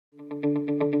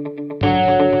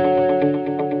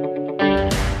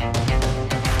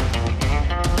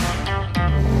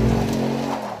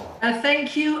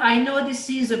thank you. I know this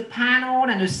is a panel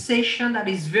and a session that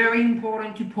is very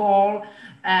important to Paul.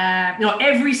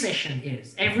 Every session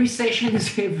is. Every session is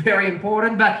very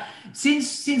important. But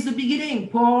since the beginning,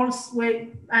 Paul's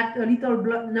at a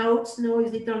little notes, his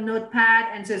little notepad,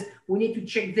 and says we need to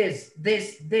check this,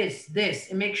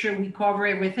 and make sure we cover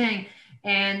everything.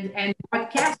 And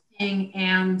broadcasting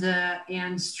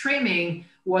and streaming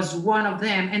was one of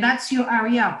them, and that's your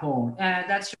area, Paul.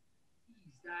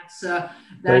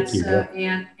 Thank you.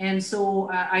 So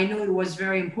I know it was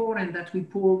very important that we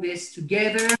pull this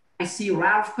together. I see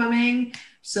Ralph coming.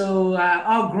 So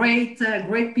great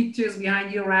pictures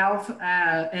behind you, Ralph.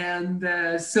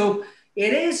 So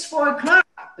it is 4:00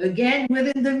 again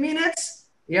within the minutes.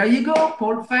 There you go,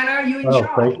 Paul Fenner. You in charge.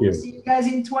 Thank you. We'll see you guys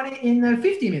in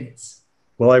 50 minutes.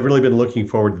 Well, I've really been looking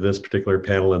forward to this particular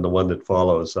panel and the one that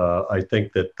follows. I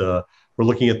think that we're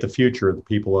looking at the future. The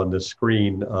people on this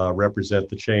screen represent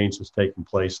the change that's taking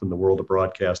place in the world of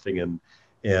broadcasting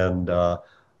and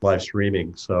live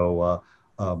streaming. So,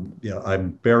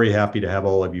 I'm very happy to have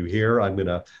all of you here. I'm going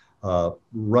to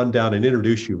run down and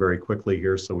introduce you very quickly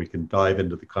here so we can dive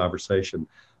into the conversation.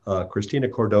 Cristina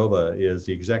Cordova is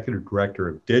the Executive Director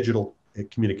of Digital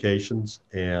Communications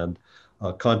and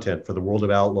Content for the World of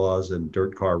Outlaws and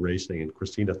Dirt Car Racing. And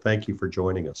Cristina, thank you for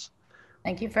joining us.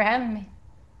 Thank you for having me.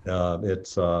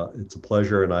 It's a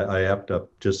pleasure, and I have to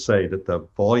just say that the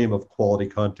volume of quality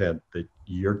content that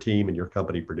your team and your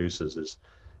company produces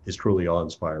is truly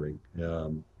awe-inspiring.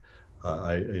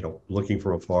 Looking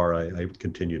from afar, I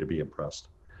continue to be impressed.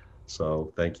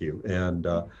 So thank you. And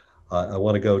I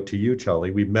want to go to you, Charlie.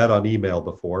 We've met on email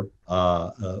before,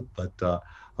 but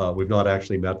we've not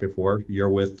actually met before. You're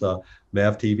with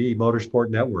MAV TV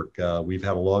Motorsport Network. We've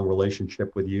had a long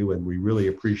relationship with you, and we really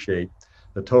appreciate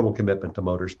the total commitment to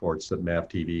motorsports that MAV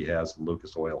TV has and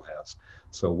Lucas Oil has.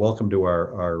 So welcome to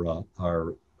our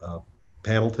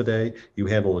panel today. You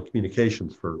handle the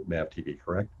communications for MAV TV,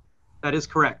 correct? That is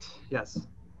correct, yes.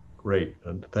 Great,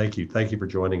 and thank you for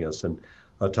joining us. And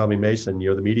Tommy Mason,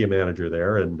 you're the media manager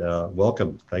there, and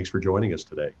welcome. Thanks for joining us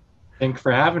today. Thanks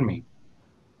for having me.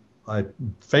 I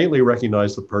faintly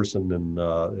recognize the person and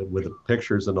with the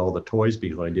pictures and all the toys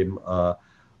behind him.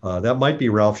 That might be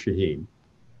Ralph Sheheen.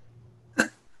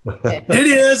 It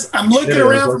is. I'm looking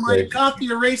around for my Copy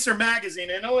Eraser magazine.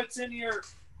 I know it's in here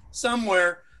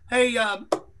somewhere. Hey,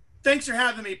 thanks for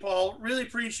having me, Paul. Really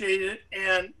appreciate it.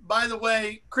 And by the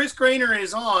way, Chris Craner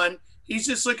is on. He's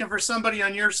just looking for somebody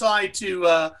on your side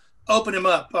to open him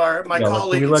up. My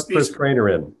colleague. We let Chris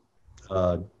Craner in,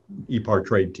 EPAR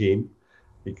Trade Team,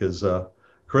 because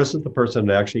Chris is the person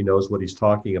that actually knows what he's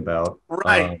talking about.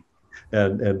 Right.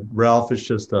 And Ralph is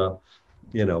just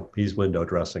he's window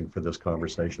dressing for this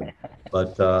conversation.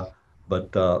 But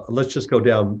let's just go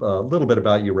down a little bit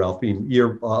about you, Ralph. I mean,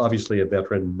 you're obviously a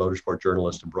veteran motorsport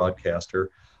journalist and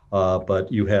broadcaster, but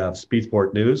you have Speed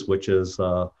Sport News, which is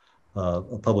a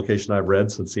publication I've read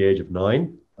since the age of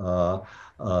 9.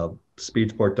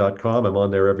 Speedsport.com, I'm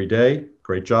on there every day.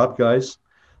 Great job, guys.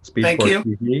 Speed Thank Sport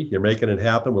you. TV, you're making it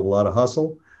happen with a lot of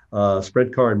hustle.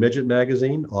 Sprint Car and Midget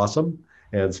Magazine, awesome.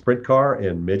 And Sprint Car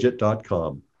and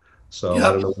Midget.com. So yep.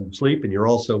 I don't know when you sleep, and you're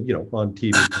also, on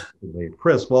TV.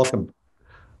 Chris, welcome.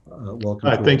 Welcome.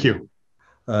 Hi, thank you.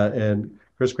 And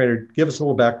Chris Craner, give us a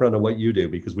little background on what you do,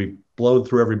 because we've blown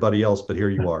through everybody else, but here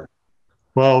you are.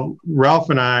 Well, Ralph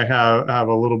and I have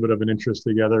a little bit of an interest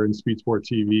together in Speed Sport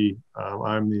TV.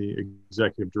 I'm the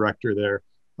executive director there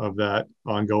of that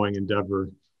ongoing endeavor,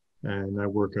 and I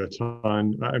work a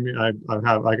ton. I mean, I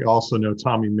also know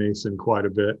Tommy Mason quite a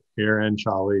bit here, and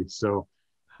Charlie. So.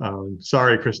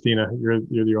 Sorry, Cristina, you're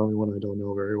the only one I don't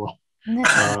know very well.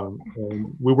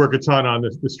 And we work a ton on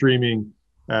the streaming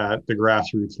at the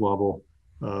grassroots level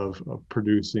of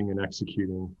producing and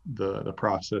executing the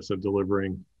process of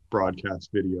delivering broadcast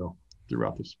video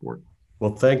throughout the sport.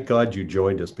 Well, thank God you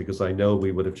joined us, because I know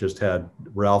we would have just had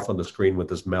Ralph on the screen with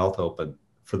his mouth open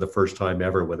for the first time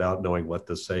ever without knowing what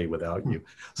to say without you.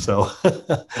 So,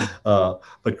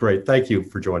 but great. Thank you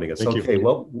for joining us. Thank you.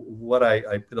 Well, what I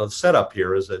set up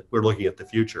here is that we're looking at the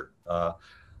future.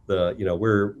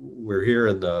 We're here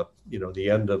in the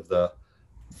end of the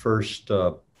first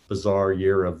bizarre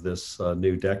year of this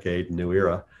new decade, new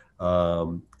era.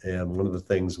 And one of the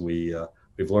things we've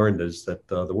learned is that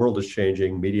the world is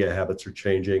changing, media habits are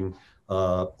changing,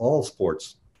 all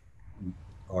sports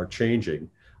are changing.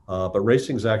 But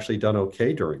racing's actually done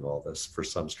okay during all this for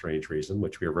some strange reason,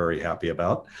 which we are very happy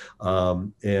about.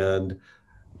 And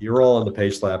you're all on the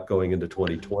pace lap going into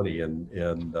 2020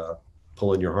 and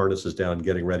pulling your harnesses down,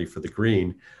 getting ready for the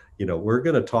green. We're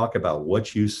going to talk about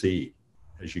what you see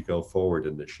as you go forward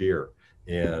in this year.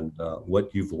 and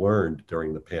what you've learned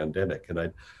during the pandemic.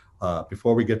 And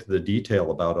before we get to the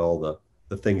detail about all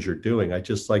the things you're doing, I'd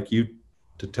just like you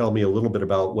to tell me a little bit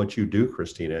about what you do,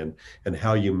 Christina, and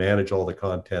how you manage all the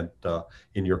content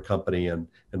in your company, and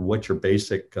what your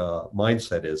basic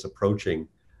mindset is approaching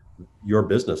your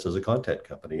business as a content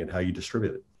company, and how you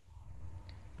distribute it.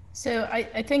 So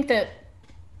I think that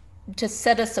to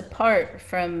set us apart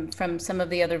from some of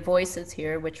the other voices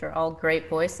here, which are all great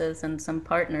voices and some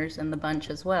partners in the bunch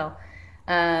as well,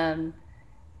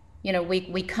 you know,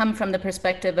 we come from the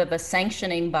perspective of a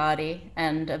sanctioning body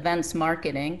and events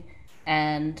marketing,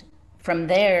 and from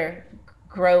there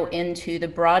grow into the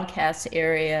broadcast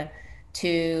area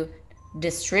to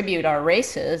distribute our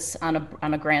races on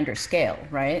a grander scale,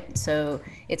 right? So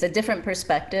it's a different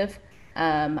perspective.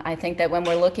 I think that when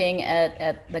we're looking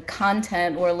at the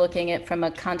content, we're looking at from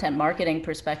a content marketing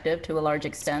perspective to a large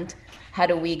extent. How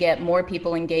do we get more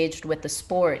people engaged with the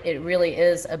sport? It really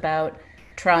is about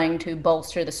trying to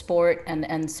bolster the sport,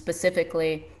 and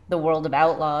specifically the World of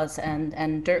Outlaws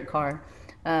and Dirt Car.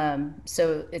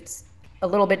 So it's a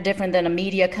little bit different than a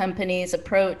media company's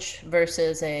approach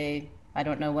versus I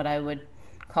don't know what I would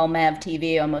call MAV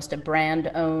TV, almost a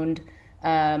brand owned.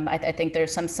 I think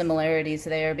there's some similarities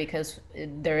there because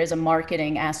there is a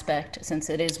marketing aspect, since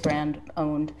it is brand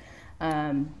owned,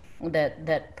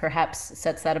 that perhaps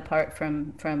sets that apart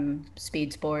from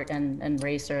Speed Sport and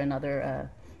Racer and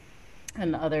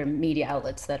other media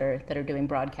outlets that are doing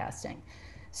broadcasting.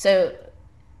 So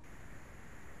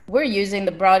we're using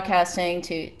the broadcasting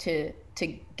to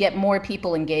get more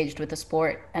people engaged with the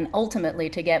sport, and ultimately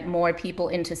to get more people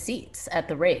into seats at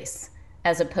the race,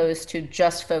 as opposed to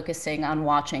just focusing on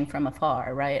watching from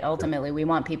afar, right? Ultimately, we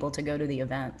want people to go to the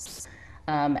events,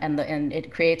 and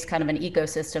it creates kind of an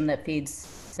ecosystem that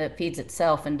feeds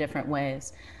itself in different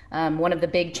ways. One of the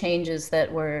big changes that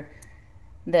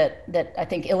I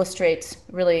think illustrates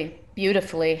really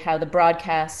beautifully how the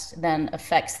broadcast then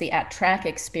affects the at-track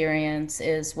experience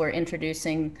is we're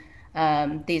introducing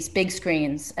these big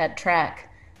screens at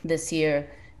track this year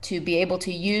to be able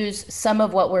to use some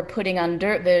of what we're putting on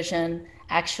Dirt Vision,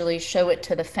 actually show it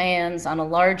to the fans on a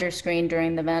larger screen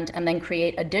during the event, and then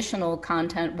create additional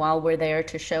content while we're there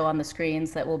to show on the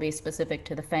screens that will be specific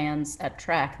to the fans at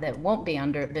track that won't be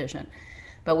on Dirt Vision.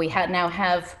 But we now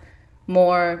have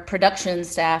more production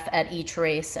staff at each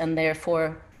race, and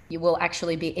therefore you will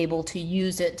actually be able to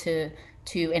use it to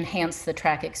enhance the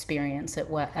track experience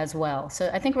as well. So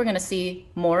I think we're going to see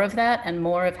more of that, and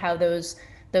more of how those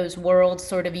worlds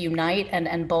sort of unite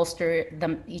and bolster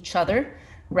each other,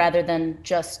 rather than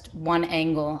just one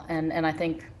angle. And I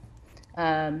think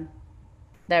that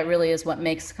really is what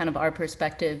makes kind of our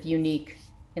perspective unique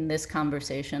in this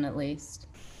conversation, at least.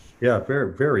 Yeah,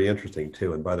 very, very interesting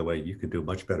too. And by the way, you could do a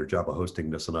much better job of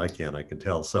hosting this than I can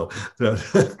tell. So I'm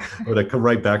going to come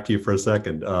right back to you for a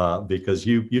second, because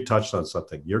you touched on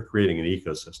something. You're creating an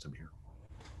ecosystem here,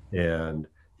 and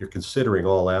you're considering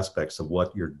all aspects of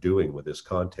what you're doing with this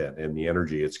content and the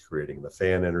energy it's creating, the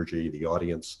fan energy, the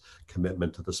audience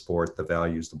commitment to the sport, the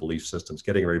values, the belief systems,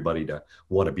 getting everybody to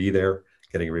want to be there,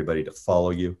 getting everybody to follow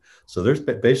you. So there's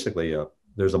basically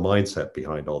there's a mindset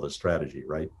behind all this strategy,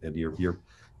 right? And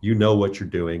you know what you're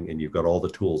doing, and you've got all the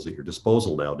tools at your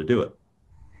disposal now to do it.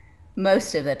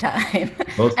 Most of the time.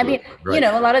 I mean, right. You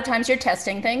know, a lot of times you're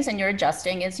testing things and you're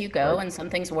adjusting as you go, right. And some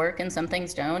things work and some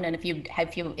things don't. And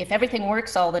if everything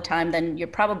works all the time, then you're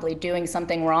probably doing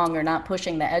something wrong or not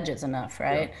pushing the edges enough,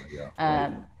 right? Yeah,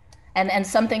 right. And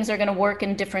some things are going to work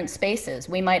in different spaces.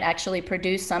 We might actually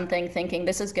produce something thinking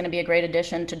this is going to be a great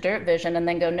addition to Dirt Vision, and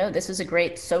then go, no, this is a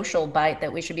great social bite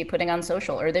that we should be putting on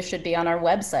social, or this should be on our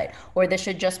website, or this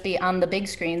should just be on the big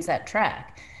screens at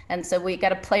track. And so we got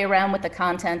to play around with the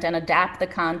content and adapt the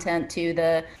content to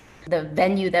the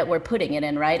venue that we're putting it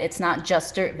in, right? It's not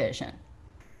just Dirt Vision.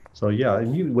 So yeah,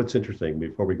 and what's interesting,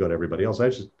 before we go to everybody else,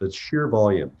 the sheer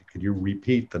volume. Could you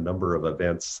repeat the number of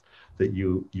events that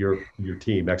your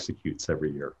team executes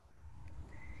every year?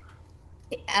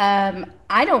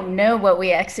 I don't know what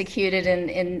we executed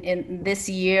in this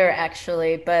year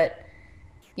actually, but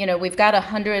you know, we've got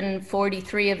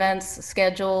 143 events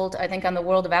scheduled, I think, on the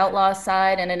World of Outlaws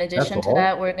side. And in addition to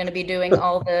that, we're going to be doing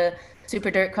all the Super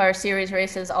Dirt Car Series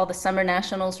races, all the Summer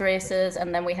Nationals races.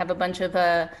 And then we have a bunch of,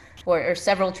 or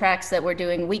several tracks that we're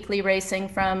doing weekly racing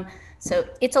from. So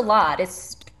it's a lot.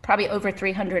 It's probably over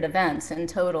 300 events in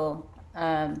total,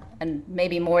 and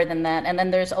maybe more than that. And then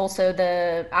there's also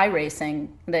the iRacing,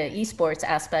 the esports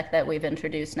aspect that we've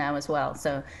introduced now as well.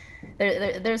 So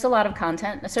there's a lot of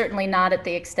content, certainly not at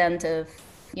the extent of,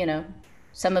 you know,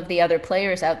 some of the other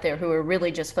players out there who are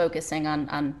really just focusing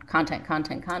on content.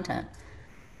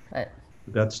 But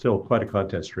that's still quite a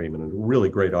content stream and a really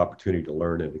great opportunity to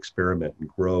learn and experiment and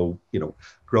grow,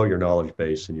 grow your knowledge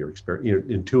base and your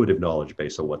intuitive knowledge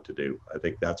base on what to do. I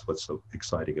think that's what's so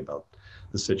exciting about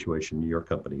the situation your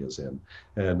company is in.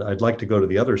 And I'd like to go to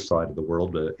the other side of the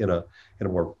world in a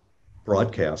more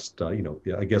broadcast, I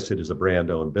guess it is a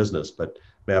brand owned business, but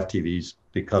MAV TV's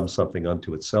become something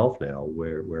unto itself now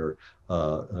where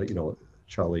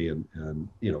Charlie and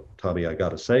Tommy, I got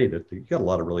to say that you got a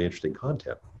lot of really interesting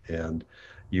content, and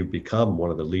you've become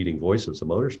one of the leading voices of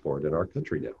motorsport in our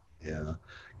country now. Yeah.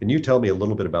 Can you tell me a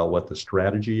little bit about what the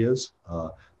strategy is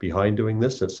behind doing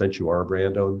this, since you are a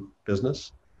brand owned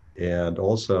business, and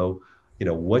also,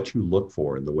 what you look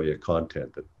for in the way of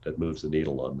content that moves the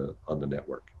needle on the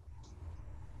network?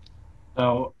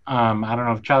 So I don't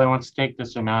know if Charlie wants to take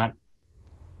this or not.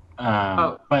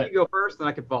 But you go first, then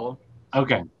I can follow.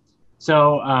 Okay.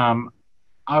 So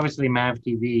obviously MAV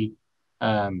TV,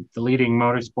 the leading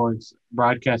motorsports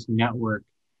broadcast network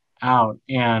out,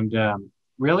 and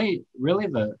really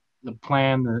the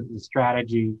plan, the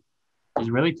strategy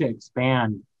is really to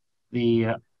expand the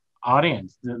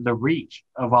audience, the reach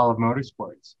of all of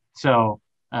motorsports. So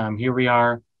here we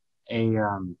are, a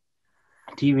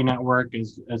TV network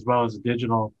as well as a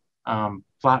digital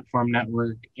platform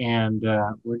network, and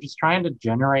we're just trying to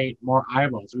generate more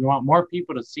eyeballs. We want more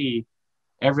people to see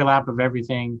every lap of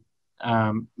everything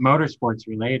motorsports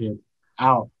related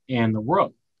out in the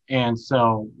world. And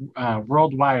so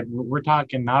worldwide, we're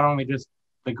talking not only just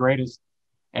the greatest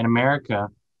in America,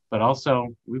 but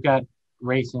also we've got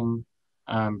racing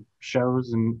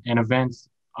shows and events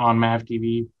on MAV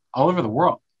TV all over the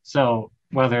world. So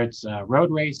whether it's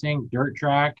road racing, dirt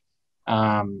track,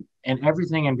 and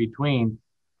everything in between,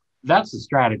 that's the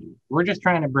strategy. We're just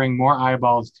trying to bring more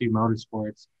eyeballs to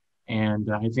motorsports.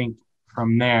 And I think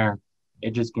from there,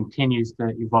 it just continues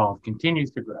to evolve, continues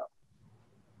to grow.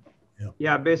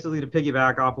 Yeah, basically to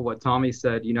piggyback off of what Tommy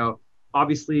said,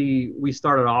 obviously we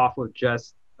started off with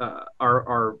just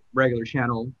our regular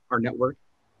channel, our network,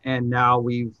 and now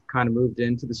we've kind of moved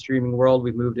into the streaming world.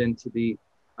 We've moved into the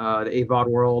AVOD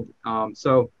world.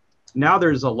 So now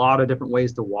there's a lot of different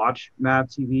ways to watch MAV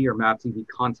TV or MAV TV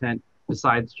content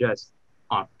besides just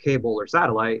on cable or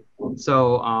satellite.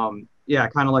 So yeah,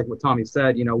 kind of like what Tommy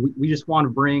said, we just want to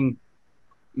bring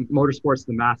motorsports to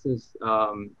the masses,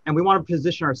 and we want to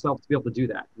position ourselves to be able to do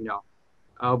that.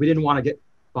 We didn't want to get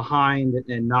behind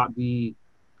and not be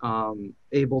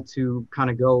able to kind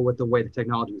of go with the way the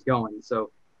technology is going. So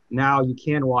now you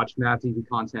can watch MAV TV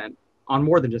content on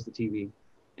more than just the TV.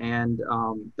 And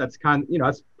that's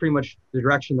that's pretty much the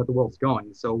direction that the world's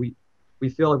going. So we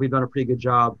feel like we've done a pretty good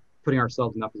job putting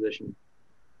ourselves in that position.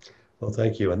 Well,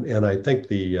 thank you. And I think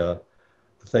the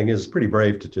thing is pretty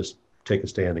brave to just take a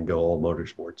stand and go all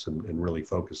motorsports and really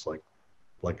focus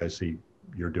like I see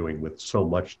you're doing with so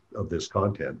much of this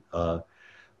content.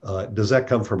 Does that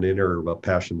come from an inner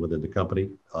passion within the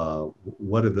company?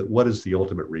 What is the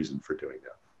ultimate reason for doing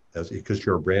that? Because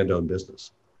you're a brand-owned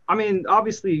business. I mean,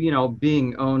 obviously,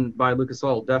 being owned by Lucas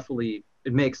Oil, definitely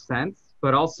it makes sense.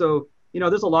 But also,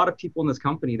 there's a lot of people in this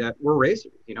company that we're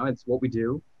racers. It's what we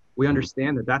do. We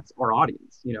understand that that's our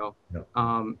audience.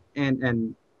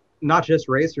 And not just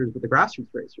racers, but the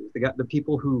grassroots racers. They got the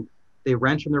people who they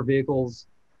wrench on their vehicles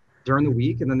during the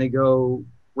week, and then they go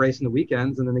race in the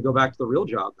weekends, and then they go back to the real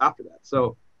job after that.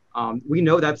 So we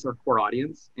know that's our core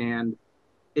audience, and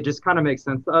it just kind of makes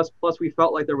sense to us. Plus, we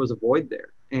felt like there was a void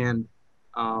there, and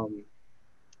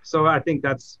so I think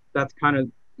that's kind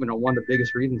of one of the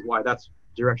biggest reasons why that's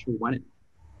the direction we went in.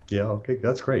 Yeah, okay,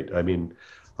 that's great. I mean,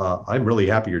 I'm really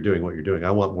happy you're doing what you're doing.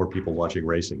 I want more people watching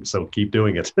racing, so keep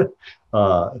doing it.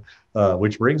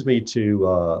 Which brings me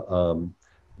to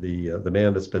the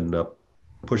man that's been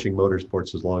pushing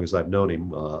motorsports as long as I've known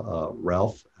him,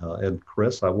 Ralph and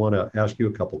Chris. I want to ask you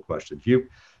a couple of questions.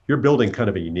 You're building kind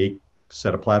of a unique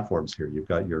set of platforms here. You've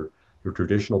got your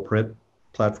traditional print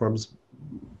platforms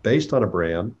based on a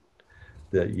brand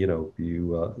that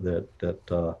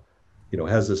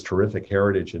has this terrific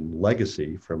heritage and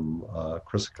legacy from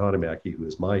Chris Economaki, who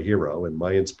is my hero and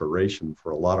my inspiration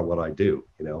for a lot of what I do,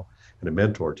 and a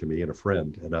mentor to me and a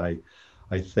friend. And I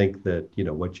think that,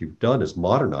 what you've done is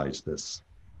modernize this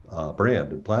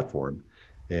brand and platform.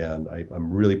 And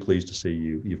I'm really pleased to see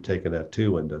you've taken that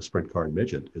too into Sprint Car and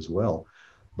Midget as well.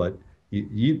 But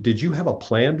did you have a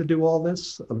plan to do all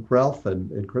this, Ralph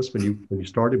and Chris, when you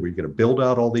started? Were you going to build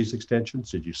out all these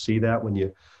extensions? Did you see that when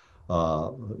you?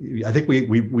 I think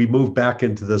we moved back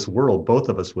into this world, both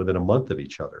of us, within a month of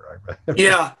each other.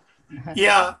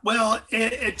 Yeah. Well,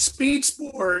 at Speed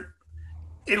Sport,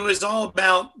 it was all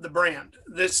about the brand.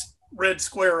 This red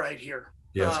square right here.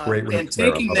 Yeah, it's great. And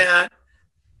taking that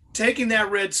taking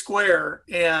that red square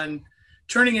and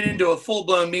turning it into a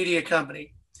full-blown media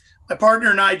company. My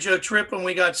partner and I, Joe Tripp, when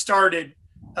we got started,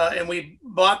 and we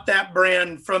bought that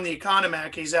brand from the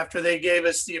Economackies after they gave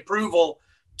us the approval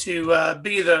to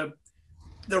be the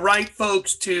right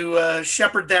folks to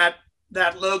shepherd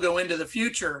that logo into the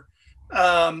future.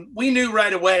 We knew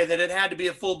right away that it had to be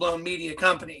a full-blown media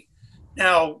company.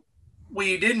 Now,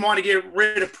 we didn't want to get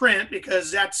rid of print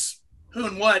because that's who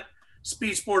and what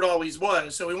Speed Sport always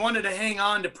was. So we wanted to hang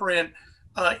on to print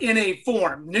in a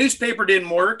form. Newspaper didn't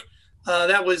work.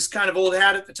 That was kind of old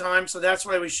hat at the time. So that's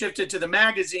why we shifted to the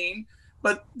magazine.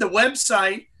 But the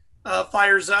website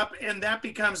fires up, and that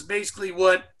becomes basically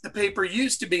what the paper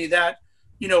used to be, that,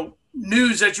 you know,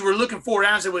 news that you were looking for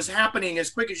as it was happening as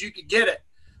quick as you could get it.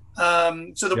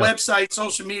 So the website,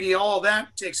 social media, all of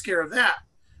that takes care of that.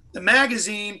 The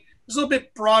magazine is a little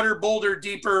bit broader, bolder,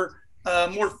 deeper,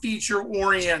 more feature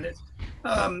oriented.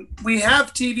 We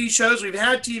have TV shows. We've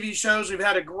had TV shows. We've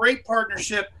had a great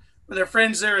partnership with our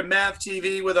friends there at MAV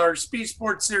TV with our Speed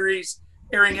Sports series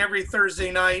airing every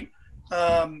Thursday night.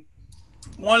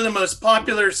 One of the most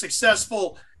popular,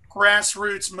 successful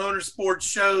grassroots motorsports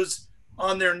shows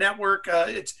on their network.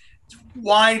 It's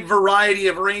wide variety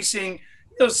of racing.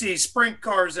 You'll see sprint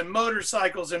cars and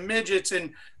motorcycles and midgets,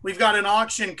 and we've got an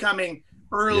auction coming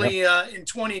early in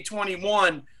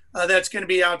 2021 that's going to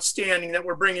be outstanding that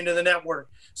we're bringing to the network.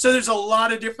 So there's a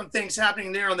lot of different things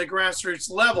happening there on the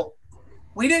grassroots level.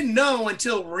 We didn't know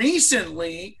until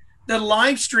recently that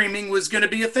live streaming was going to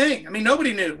be a thing. I mean,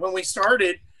 nobody knew when we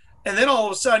started, and then all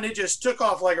of a sudden it just took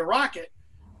off like a rocket.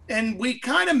 And we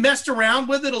kind of messed around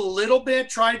with it a little bit,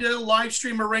 tried to live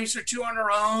stream a race or two on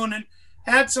our own and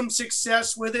had some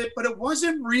success with it, but it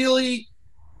wasn't really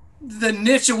the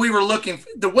niche that we were looking for.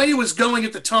 The way it was going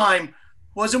at the time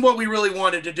wasn't what we really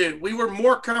wanted to do. We were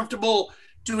more comfortable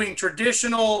doing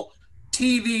traditional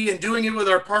TV and doing it with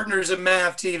our partners at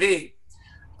MAV TV.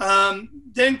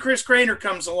 Then Chris Craner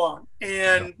comes along,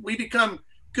 and we become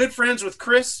good friends with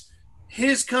Chris.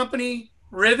 His company,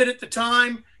 Rivet at the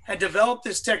time, had developed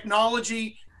this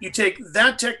technology. You take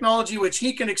that technology, which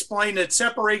he can explain, that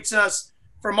separates us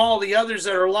from all the others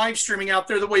that are live streaming out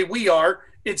there the way we are.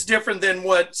 It's different than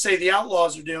what, say, the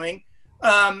Outlaws are doing.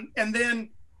 And then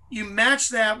you match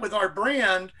that with our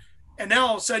brand, and now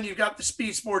all of a sudden you've got the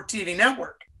Speed Sport TV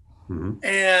network.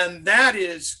 And that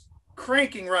is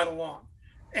cranking right along.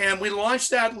 And we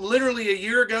launched that literally a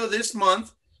year ago this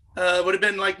month. Would have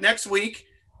been like next week.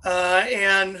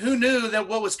 And who knew that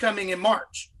what was coming in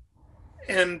March?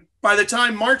 And by the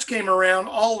time March came around,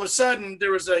 all of a sudden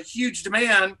there was a huge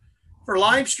demand for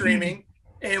live streaming.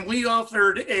 And we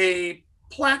offered a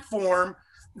platform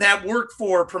that worked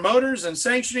for promoters and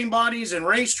sanctioning bodies and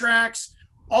racetracks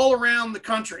all around the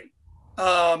country.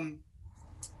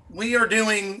 We are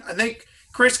doing, I think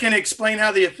Chris can explain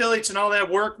how the affiliates and all that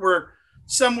work. We're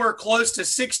somewhere close to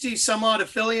 60 some odd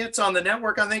affiliates on the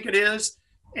network, I think it is.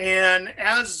 And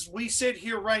as we sit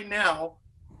here right now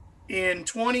in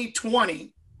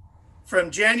 2020,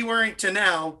 from January to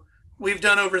now, we've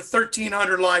done over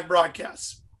 1,300 live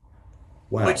broadcasts,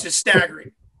 which is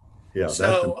staggering.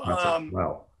 So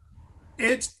wow,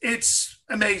 it's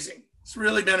amazing. It's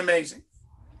really been amazing.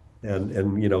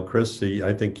 And you know, Chris,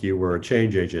 I think you were a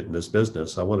change agent in this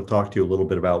business. I want to talk to you a little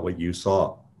bit about what you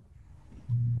saw.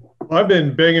 I've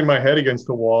been banging my head against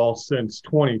the wall since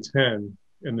 2010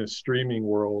 in this streaming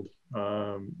world.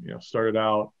 Started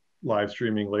out live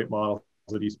streaming late models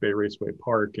at East Bay Raceway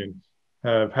Park, and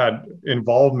have had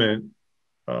involvement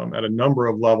at a number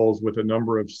of levels with a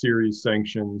number of series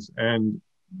sanctions, and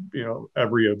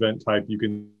every event type you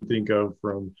can think of,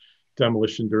 from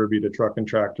demolition derby to truck and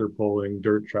tractor pulling,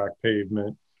 dirt track,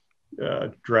 pavement,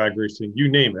 drag racing, you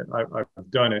name it.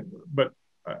 I've done it. But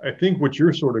I think what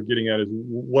you're sort of getting at is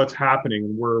what's happening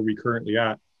and where are we currently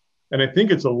at. And I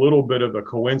think it's a little bit of a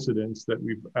coincidence that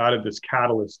we've added this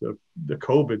catalyst of the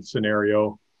COVID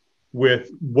scenario with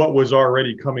what was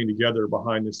already coming together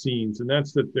behind the scenes. And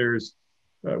that's that there's,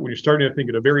 when you're starting to think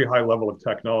at a very high level of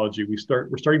technology, we're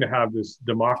starting to have this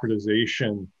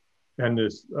democratization and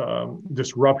this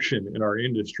disruption in our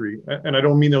industry. And I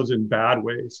don't mean those in bad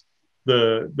ways.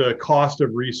 The cost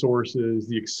of resources,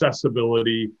 the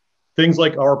accessibility, things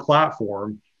like our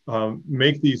platform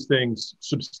make these things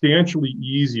substantially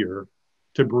easier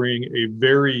to bring a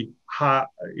very high,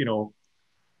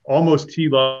 almost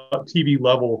TV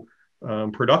level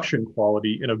production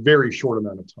quality in a very short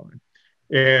amount of time.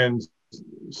 And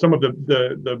some of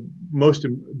the most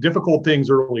difficult things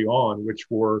early on, which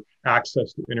were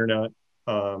access to internet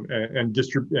and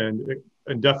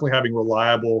definitely having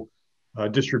reliable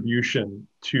distribution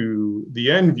to the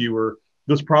end viewer,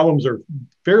 those problems are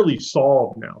fairly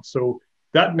solved now. So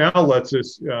that now lets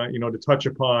us, to touch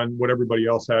upon what everybody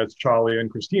else has, Charlie and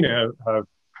Christina have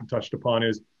touched upon,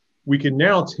 is we can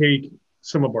now take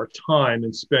some of our time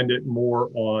and spend it more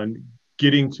on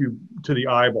getting to the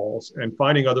eyeballs and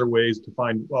finding other ways to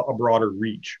find a broader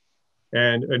reach,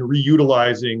 and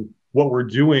reutilizing what we're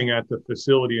doing at the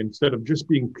facility. Instead of just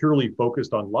being purely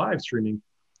focused on live streaming,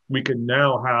 we can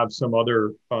now have some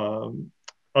other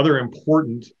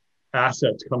important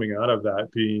assets coming out of that,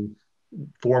 being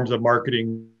forms of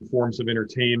marketing, forms of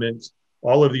entertainment,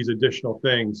 all of these additional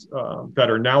things that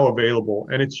are now available.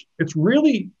 And it's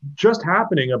really just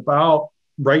happening about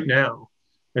right now.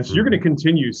 And so you're going to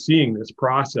continue seeing this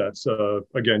process of,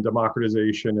 again,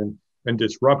 democratization and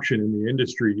disruption in the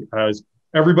industry as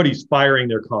everybody's firing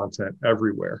their content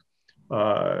everywhere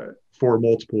for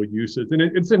multiple uses. And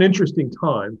it's an interesting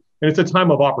time, and it's a time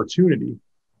of opportunity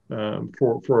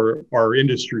for our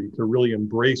industry to really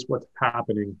embrace what's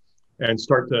happening and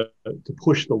start to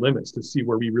push the limits to see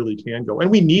where we really can go.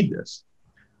 And we need this,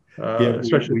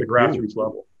 especially at the grassroots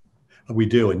level. We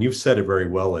do, and you've said it very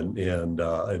well. And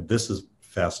this is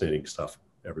fascinating stuff,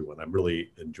 everyone. I'm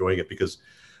really enjoying it, because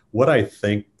what I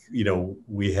think,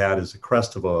 we had is a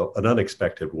crest of an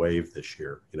unexpected wave this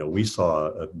year. We saw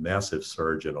a massive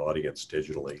surge in audience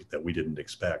digitally that we didn't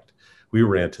expect. We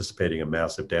were anticipating a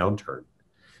massive downturn.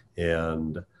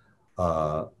 And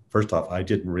first off, I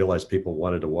didn't realize people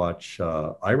wanted to watch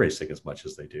iRacing as much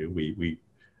as they do.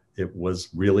 It was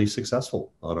really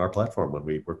successful on our platform when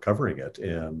we were covering it,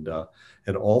 and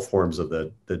all forms of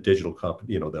the digital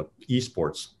the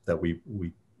esports that we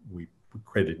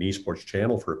created an esports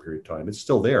channel for a period of time. It's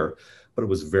still there, but it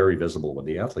was very visible when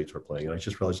the athletes were playing. And I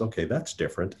just realized, okay, that's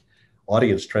different.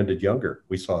 Audience trended younger.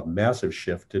 We saw a massive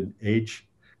shift in age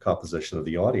composition of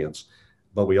the audience,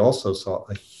 but we also saw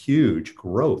a huge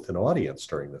growth in audience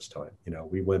during this time.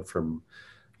 We went from,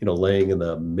 laying in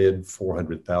the mid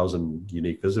 400,000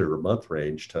 unique visitor a month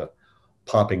range to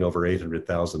popping over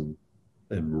 800,000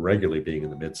 and regularly being in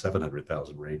the mid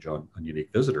 700,000 range on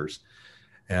unique visitors.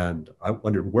 And I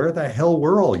wondered, where the hell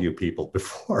were all you people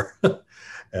before?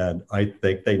 And I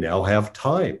think they now have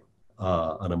time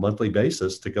on a monthly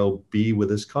basis to go be with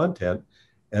this content,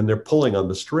 and they're pulling on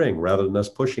the string rather than us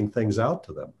pushing things out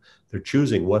to them. They're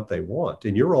choosing what they want,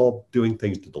 and you're all doing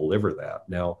things to deliver that.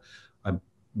 Now, I'm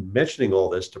mentioning all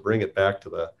this to bring it back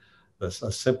to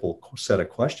a simple set of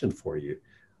questions for you.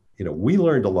 We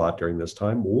learned a lot during this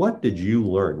time. What did you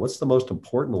learn? What's the most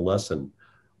important lesson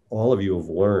all of you have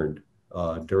learned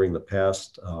during the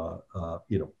past,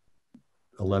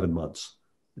 11 months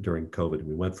during COVID?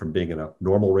 We went from being in a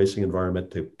normal racing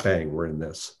environment to bang, we're in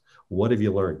this. What have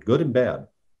you learned, good and bad?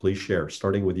 Please share,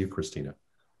 starting with you, Christina.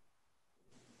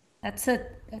 That's a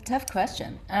tough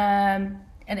question. And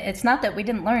it's not that we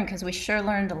didn't learn, because we sure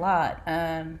learned a lot.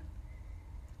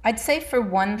 I'd say, for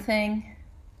one thing,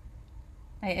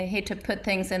 I hate to put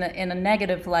things in a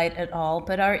negative light at all,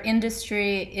 but our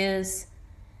industry is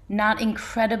not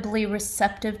incredibly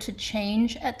receptive to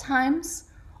change at times,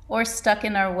 or stuck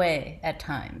in our way at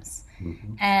times.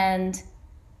 Mm-hmm. And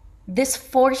this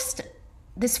forced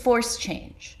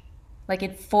change. Like,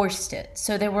 it forced it.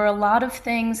 So there were a lot of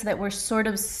things that were sort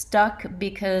of stuck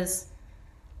because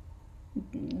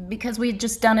we had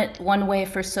just done it one way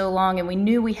for so long, and we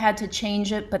knew we had to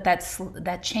change it, but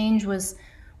that change was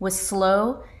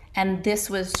slow. And this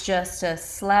was just a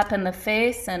slap in the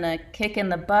face and a kick in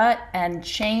the butt, and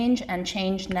change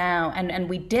now. And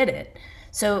we did it.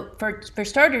 So for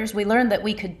starters, we learned that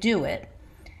we could do it,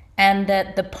 and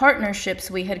that the partnerships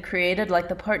we had created, like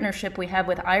the partnership we have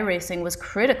with iRacing, was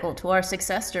critical to our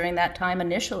success during that time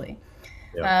initially.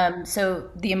 Yeah. So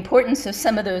the importance of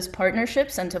some of those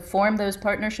partnerships, and to form those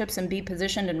partnerships and be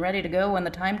positioned and ready to go when the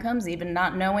time comes, even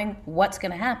not knowing what's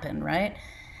going to happen, right?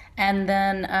 And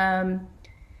then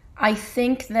I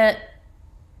think that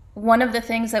one of the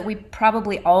things that we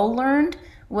probably all learned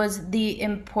was the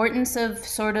importance of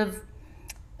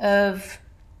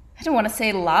I don't want to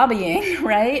say lobbying,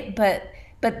 right? But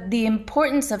the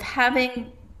importance of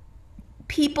having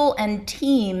people and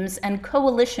teams and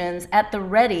coalitions at the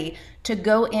ready to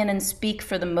go in and speak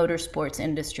for the motorsports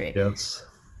industry. Yes.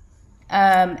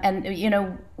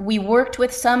 And we worked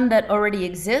with some that already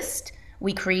exist.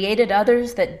 We created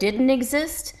others that didn't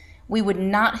exist. We would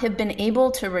not have been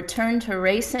able to return to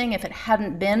racing if it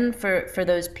hadn't been for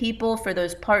those people, for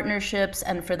those partnerships,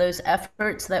 and for those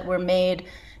efforts that were made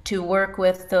to work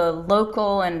with the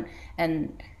local and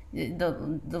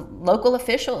the local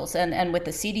officials and with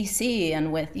the CDC,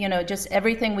 and with just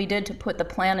everything we did to put the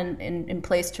plan in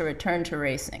place to return to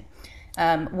racing.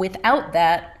 Without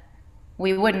that,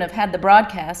 we wouldn't have had the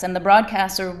broadcasts, and the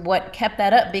broadcasts are what kept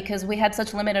that up because we had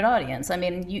such limited audience. I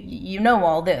mean, you know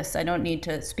all this. I don't need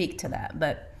to speak to that,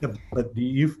 but yeah, but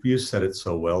you said it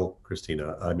so well,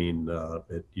 Christina. I mean,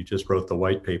 you just wrote the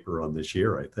white paper on this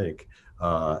year, I think,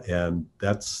 and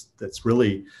that's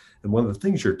really, and one of the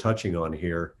things you're touching on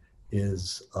here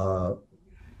is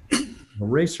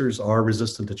racers are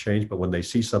resistant to change, but when they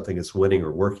see something that's winning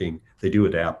or working, they do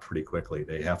adapt pretty quickly.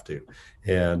 They have to.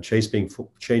 And change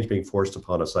being forced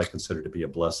upon us, I consider to be a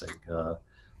blessing.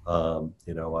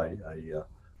 You know,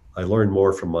 I learned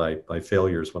more from my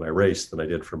failures when I raced than I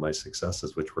did from my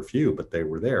successes, which were few, but they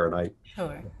were there.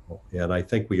 And I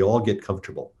think we all get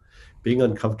comfortable. Being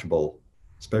uncomfortable,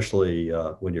 especially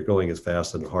when you're going as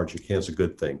fast and hard as you can, is a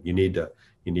good thing. You need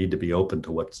to be open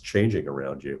to what's changing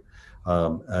around you.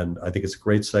 And I think it's a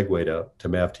great segue to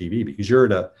MAV TV, because you're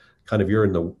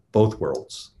in the both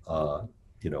worlds,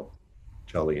 you know,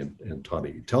 Charlie and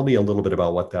Tommy. Tell me a little bit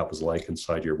about what that was like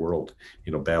inside your world,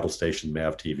 you know, Battle Station,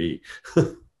 MAV TV.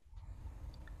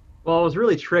 Well, it was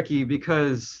really tricky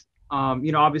because,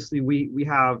 you know, obviously we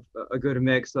have a good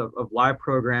mix of live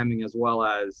programming as well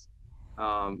as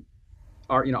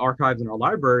our, you know, archives in our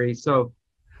library. So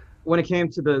when it came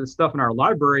to the stuff in our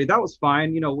library, that was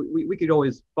fine. You know, we could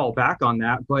always fall back on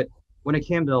that. But when it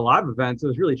came to the live events, it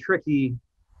was really tricky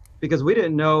because we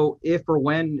didn't know if or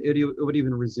when it would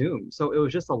even resume. So it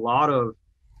was just a lot of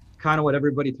kind of what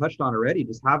everybody touched on already,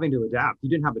 just having to adapt.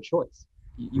 You didn't have a choice.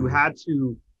 You had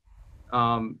to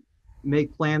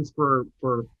make plans for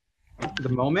the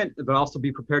moment, but also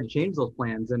be prepared to change those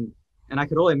plans. And I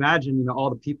could only imagine, you know,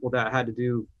 all the people that had to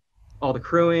do all the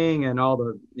crewing and all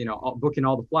the, you know, booking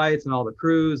all the flights and all the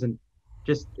crews, and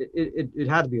just it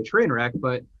had to be a train wreck.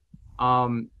 But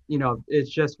you know,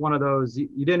 it's just one of those,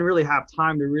 you didn't really have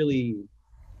time to really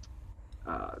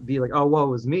be like, oh, woe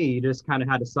was me. You just kind of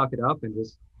had to suck it up and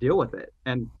just deal with it.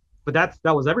 But that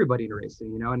was everybody in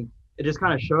racing, you know, and it just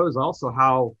kind of shows also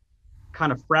how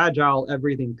kind of fragile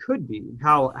everything could be,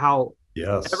 how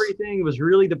yes, everything was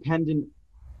really dependent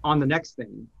on the next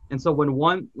thing. And so when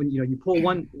you know, you pull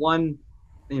one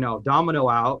you know, domino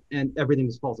out and everything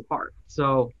just falls apart.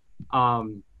 So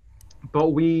but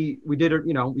we did it,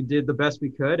 you know, we did the best we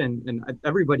could, and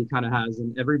everybody kind of has,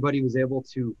 and everybody was able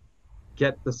to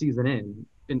get the season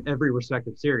in every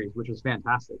respective series, which was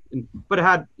fantastic. But it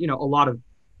had, you know, a lot of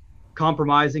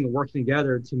compromising and working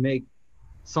together to make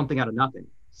something out of nothing.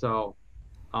 So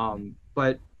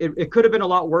but it could have been a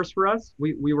lot worse for us.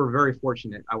 We were very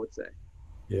fortunate, I would say.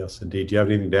 Yes, indeed. Do you have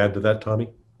anything to add to that, Tommy?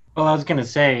 Well, I was going to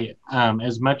say,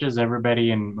 as much as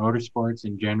everybody in motorsports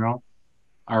in general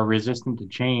are resistant to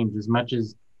change, as much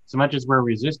as we're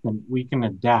resistant, we can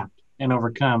adapt and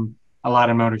overcome a lot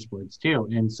of motorsports too.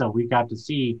 And so we got to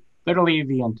see literally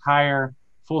the entire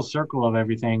full circle of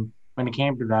everything when it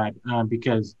came to that,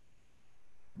 because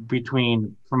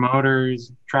between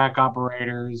promoters, track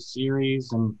operators,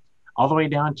 series, and all the way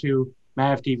down to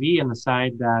MAV TV and the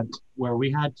side that where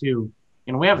we had to,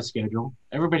 you know, we have a schedule.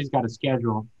 Everybody's got a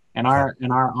schedule, and our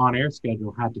on-air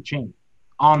schedule had to change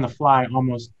on the fly,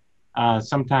 almost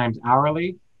sometimes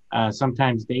hourly,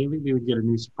 sometimes daily. We would get a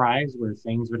new surprise where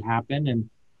things would happen,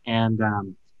 and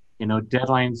you know,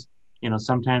 deadlines, you know,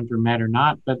 sometimes were met or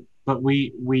not, but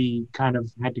we kind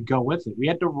of had to go with it. We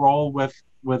had to roll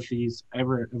with these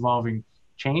ever evolving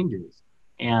changes,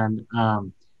 and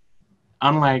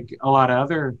unlike a lot of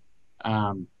other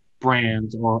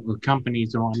brands or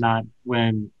companies and whatnot,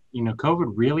 when, you know,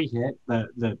 COVID really hit,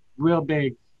 the real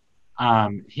big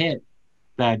hit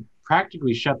that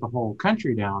practically shut the whole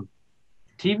country down,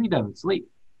 TV doesn't sleep.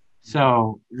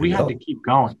 So we had to keep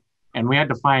going, and we had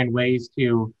to find ways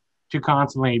to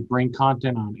constantly bring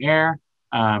content on air,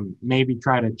 maybe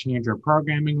try to change our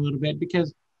programming a little bit,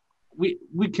 because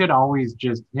we could always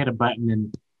just hit a button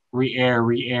and re-air,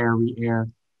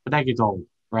 but that gets old,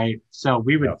 right? So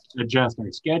we would adjust our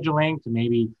scheduling to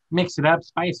maybe mix it up,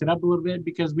 spice it up a little bit,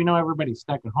 because we know everybody's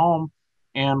stuck at home,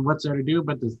 and what's there to do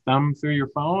but to thumb through your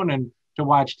phone and to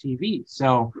watch TV.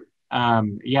 So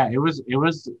yeah, it was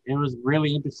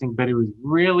really interesting, but it was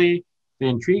really the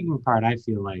intriguing part, I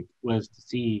feel like, was to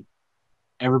see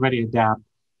everybody adapt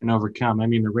and overcome. I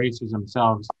mean, the racers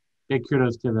themselves, big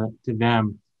kudos to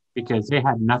them, because they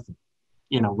had nothing.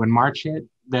 You know, when March hit,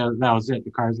 that was it.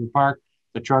 The cars were parked,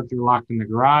 the trucks were locked in the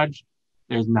garage.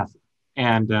 There's nothing.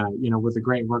 And you know, with the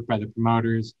great work by the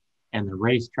promoters and the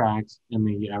racetracks and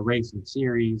the racing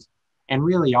series, and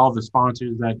really all the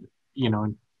sponsors that, you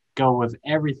know, go with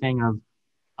everything of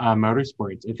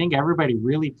motorsports, I think everybody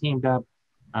really teamed up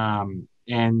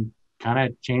and kind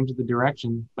of changed the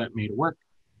direction, but made it work.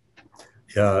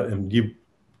 Yeah, and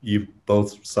you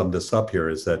both summed this up here,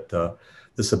 is that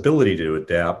this ability to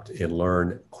adapt and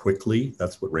learn quickly.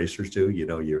 That's what racers do. You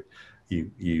know, the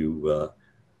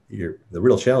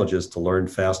real challenge is to learn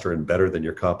faster and better than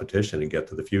your competition and get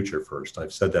to the future first.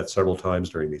 I've said that several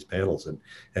times during these panels,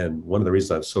 and one of the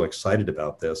reasons I'm so excited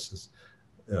about this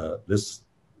is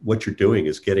what you're doing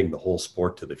is getting the whole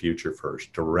sport to the future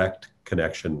first, direct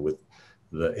connection with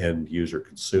the end user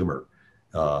consumer,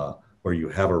 where you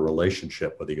have a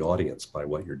relationship with the audience by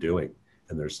what you're doing,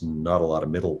 and there's not a lot of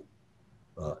middlemen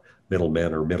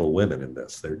or middle women in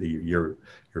this. You're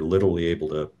literally able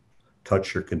to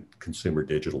touch your consumer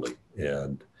digitally,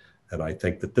 and I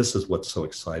think that this is what's so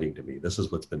exciting to me. This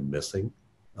is what's been missing,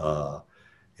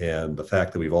 and the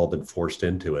fact that we've all been forced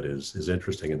into it is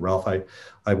interesting. And Ralph,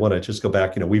 I want to just go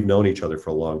back. You know, we've known each other for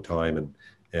a long time,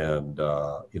 and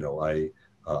you know,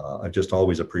 I've just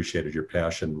always appreciated your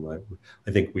passion.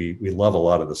 I think we love a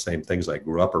lot of the same things. I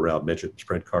grew up around midget and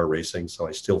sprint car racing, so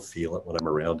I still feel it when I'm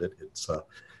around it. It's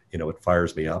you know, it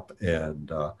fires me up,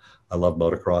 and I love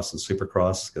motocross and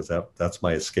supercross because that's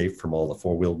my escape from all the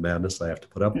four-wheeled madness I have to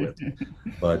put up with.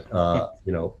 But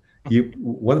you know,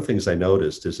 one of the things I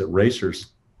noticed is that racers,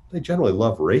 they generally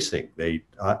love racing.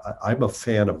 I'm a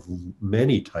fan of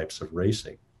many types of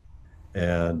racing,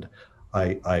 and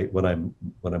when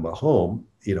I'm at home,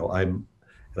 you know, I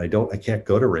can't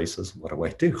go to races.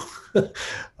 What do?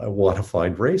 I want to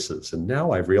find races. And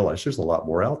now I've realized there's a lot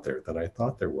more out there than I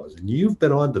thought there was. And you've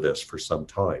been onto this for some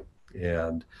time.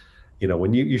 And, you know,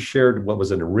 when you shared what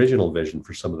was an original vision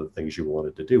for some of the things you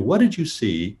wanted to do, what did you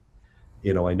see?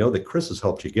 You know, I know that Chris has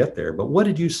helped you get there, but what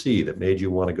did you see that made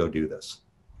you want to go do this?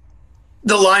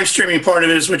 The live streaming part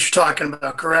of it is what you're talking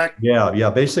about, correct? Yeah.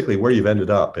 Basically where you've ended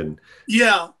up. And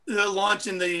yeah,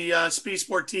 launching the Speed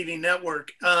Sport TV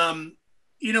network.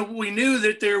 You know, we knew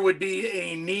that there would be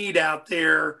a need out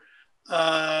there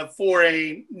for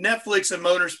a Netflix of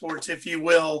motorsports, if you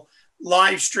will,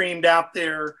 live streamed out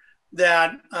there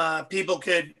that people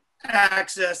could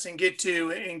access and get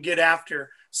to and get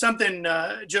after. Something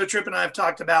Joe Tripp and I have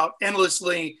talked about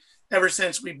endlessly ever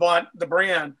since we bought the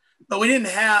brand. But we didn't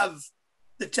have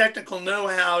the technical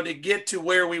know-how to get to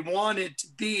where we wanted to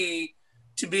be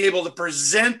able to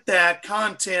present that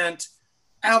content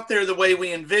out there the way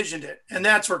we envisioned it. And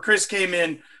that's where Chris came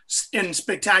in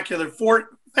spectacular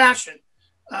fashion.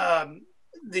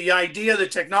 The idea, the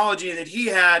technology that he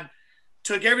had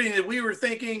took everything that we were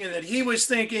thinking and that he was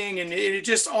thinking, and it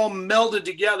just all melded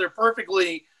together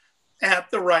perfectly at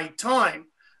the right time.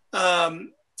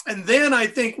 And then I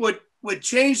think what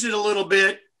changed it a little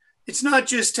bit, it's not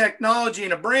just technology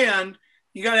and a brand,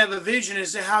 you got to have a vision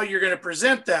as to how you're going to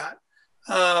present that.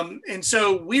 And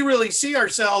so we really see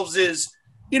ourselves as,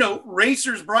 you know,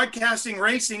 racers broadcasting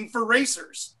racing for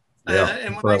racers. Yeah,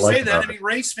 and when I say that, I mean,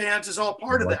 race fans is all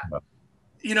part of that.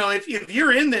 You know, if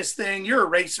you're in this thing, you're a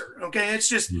racer. Okay. It's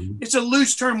just, it's a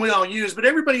loose term we all use, but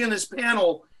everybody in this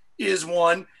panel is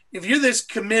one. If you're this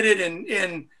committed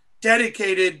and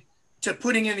dedicated to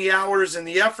putting in the hours and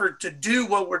the effort to do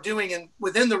what we're doing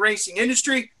within the racing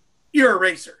industry, you're a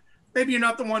racer. Maybe you're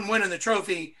not the one winning the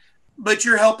trophy, but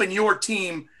you're helping your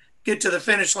team get to the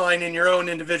finish line in your own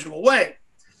individual way.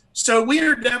 So we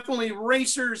are definitely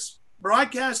racers,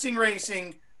 broadcasting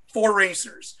racing for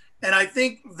racers. And I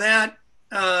think that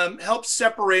helps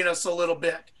separate us a little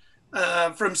bit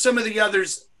from some of the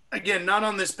others, again, not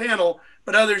on this panel,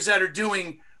 but others that are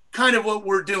doing kind of what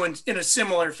we're doing in a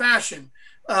similar fashion.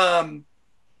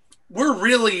 We're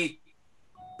really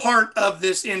part of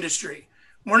this industry.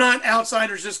 We're not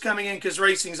outsiders just coming in because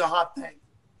racing's a hot thing.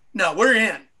 No, we're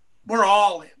in. We're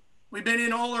all in. We've been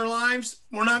in all our lives.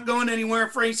 We're not going anywhere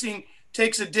if racing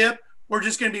takes a dip. We're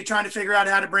just going to be trying to figure out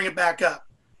how to bring it back up.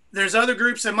 There's other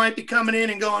groups that might be coming in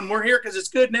and going, we're here because it's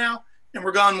good now, and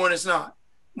we're gone when it's not.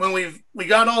 When we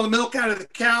got all the milk out of the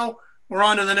cow, we're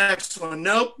on to the next one.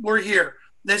 Nope, we're here.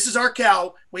 This is our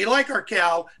cow. We like our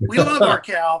cow. We love our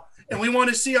cow, and we want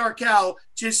to see our cow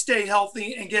just stay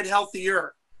healthy and get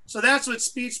healthier. So that's what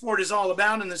Speed Sport is all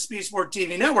about in the Speed Sport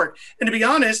TV network. And to be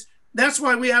honest, that's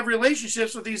why we have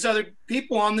relationships with these other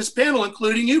people on this panel,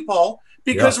 including you, Paul,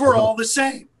 because we're all the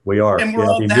same. We are. And we're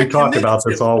all that we talk about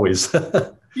this to. Always.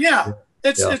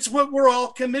 It's what we're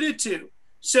all committed to.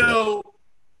 So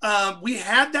we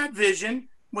had that vision.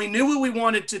 We knew what we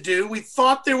wanted to do. We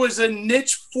thought there was a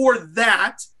niche for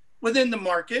that within the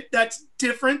market. That's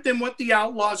different than what the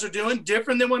Outlaws are doing,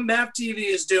 different than what MAV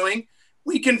TV is doing.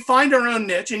 We can find our own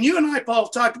niche. And you and I, Paul,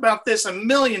 have talked about this a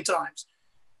million times.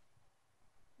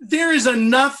 There is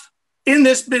enough in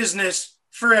this business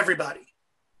for everybody.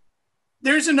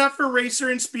 There's enough for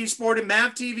Racer and Speed Sport and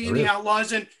MAV TV and the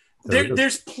Outlaws. And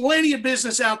there's plenty of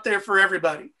business out there for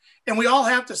everybody. And we all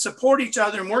have to support each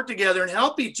other and work together and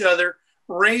help each other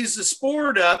raise the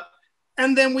sport up,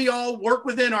 and then we all work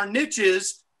within our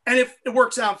niches, and if it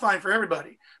works out fine for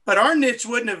everybody. But our niche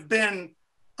wouldn't have been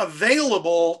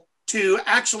available to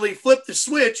actually flip the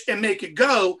switch and make it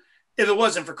go if it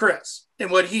wasn't for Chris and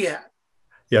what he had.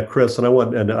 Yeah, Chris, and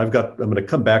I'm going to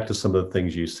come back to some of the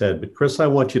things you said, but Chris, I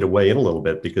want you to weigh in a little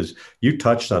bit because you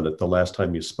touched on it the last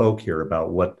time you spoke here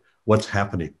about what's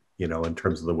happening, you know, in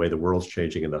terms of the way the world's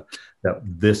changing, and that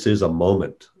this is a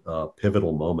moment,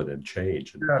 pivotal moment in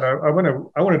change. Yeah, and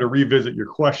I wanted to revisit your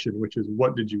question, which is,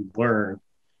 what did you learn?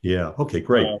 Yeah. Okay.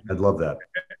 Great. I'd love that.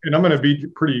 And I'm going to be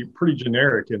pretty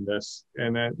generic in this,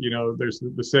 and that, you know, there's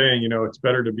the saying, you know, it's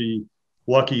better to be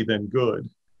lucky than good.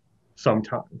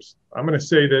 Sometimes I'm going to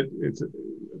say that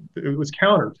it was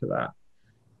counter to that.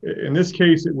 In this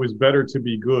case, it was better to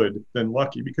be good than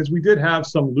lucky, because we did have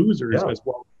some losers as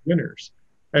well as winners.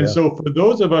 And so for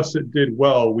those of us that did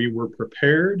well, we were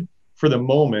prepared for the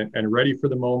moment and ready for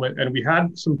the moment. And we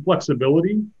had some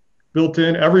flexibility built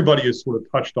in. Everybody has sort of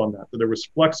touched on that there was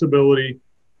flexibility,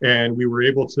 and we were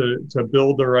able to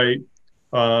build the right,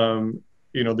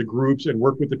 you know, the groups and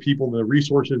work with the people and the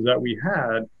resources that we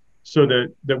had, so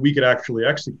that we could actually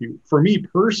execute. For me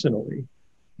personally,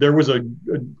 there was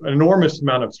an enormous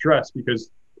amount of stress, because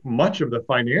much of the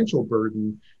financial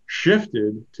burden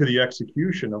shifted to the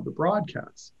execution of the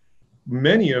broadcasts.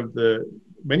 Many of the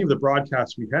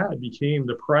broadcasts we had became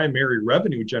the primary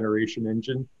revenue generation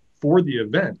engine for the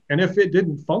event. And if it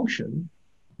didn't function,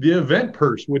 the event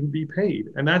purse wouldn't be paid.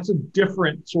 And that's a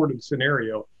different sort of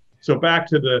scenario. So back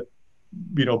to the,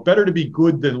 you know, better to be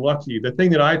good than lucky. The thing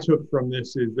that I took from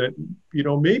this is that, you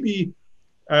know, maybe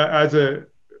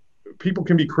people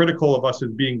can be critical of us as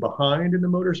being behind in the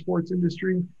motorsports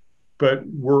industry, but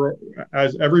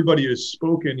as everybody has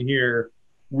spoken here,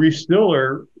 we still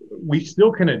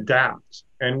can adapt,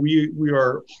 and we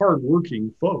are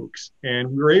hardworking folks, and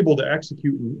we're able to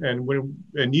execute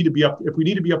if we need to be up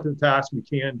to the task, we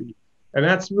can be. And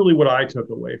that's really what I took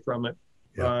away from it.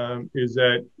 Is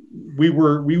that we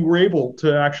were able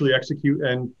to actually execute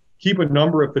and keep a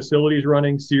number of facilities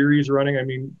running, series running. I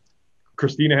mean,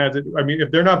 Christina has it. I mean, if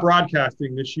they're not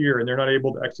broadcasting this year and they're not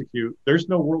able to execute, there's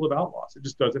no World of Outlaws. It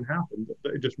just doesn't happen.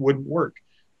 It just wouldn't work.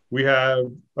 We have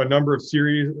a number of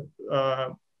series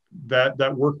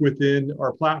that work within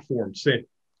our platform.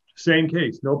 Same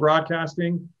case, no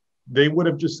broadcasting. They would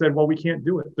have just said, well, we can't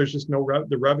do it. There's just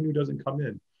the revenue doesn't come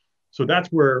in. So that's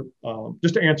where,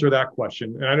 just to answer that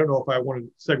question, and I don't know if I want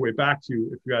to segue back to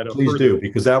if you had a please do,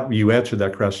 because you answered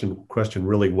that question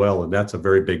really well, and that's a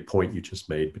very big point you just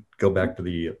made. But go back to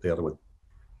the other one,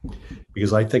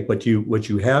 because I think what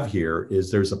you have here is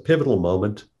there's a pivotal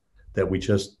moment that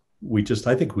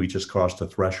I think we just crossed a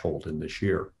threshold in this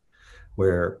year,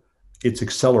 where it's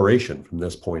acceleration from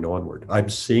this point onward. I'm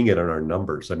seeing it in our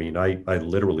numbers. I mean, I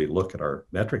literally look at our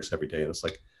metrics every day, and it's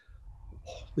like,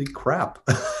 holy crap.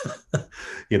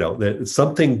 You know, that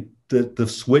something, the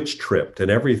switch tripped,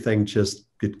 and everything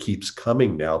it keeps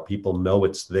coming now. People know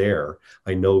it's there.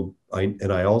 And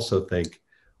I also think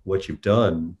what you've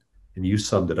done, and you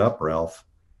summed it up, Ralph,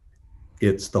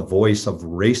 it's the voice of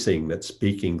racing that's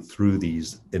speaking through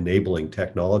these enabling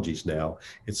technologies now.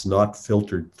 It's not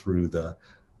filtered through the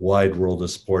wide world of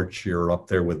sports. You're up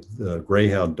there with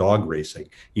greyhound dog racing.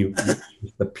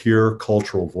 The pure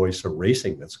cultural voice of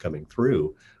racing that's coming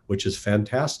through, which is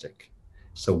fantastic.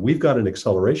 So we've got an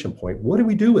acceleration point. What do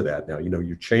we do with that now? You know,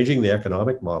 you're changing the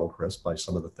economic model, Chris, by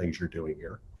some of the things you're doing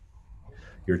here.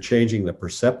 You're changing the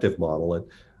perceptive model, and,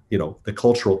 you know, the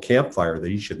cultural campfire that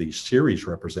each of these series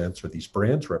represents, or these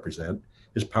brands represent,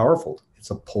 is powerful.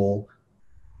 It's a pull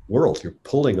world. You're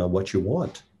pulling on what you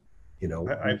want. You know,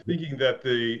 I'm thinking that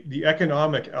the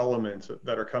economic elements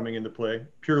that are coming into play,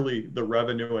 purely the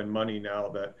revenue and money now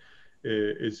that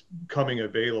is coming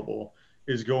available,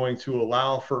 is going to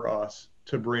allow for us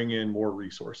to bring in more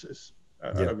resources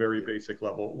at a very basic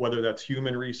level, whether that's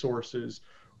human resources,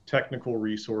 technical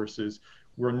resources.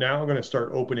 We're now going to start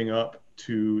opening up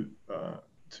to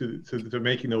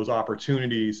making those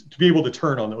opportunities, to be able to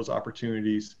turn on those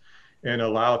opportunities and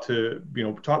allow to, you know,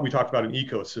 we talked about an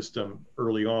ecosystem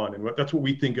early on, and that's what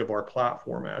we think of our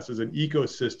platform as an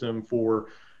ecosystem for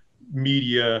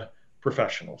media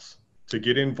professionals to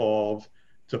get involved,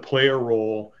 to play a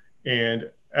role, and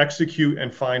execute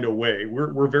and find a way.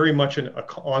 We're very much an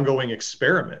ongoing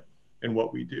experiment in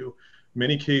what we do. In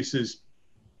many cases,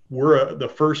 we're the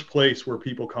first place where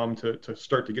people come to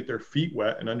start to get their feet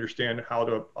wet and understand how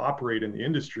to operate in the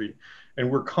industry. And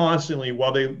we're constantly,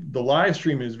 while the live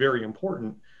stream is very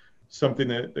important, something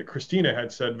that Christina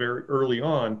had said very early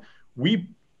on, we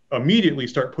immediately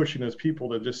start pushing those people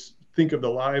to just think of the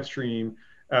live stream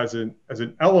as an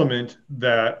element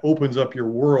that opens up your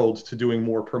world to doing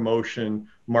more promotion,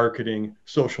 marketing,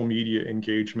 social media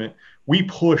engagement. We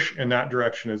push in that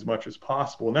direction as much as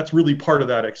possible. And that's really part of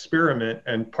that experiment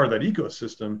and part of that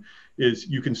ecosystem is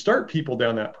you can start people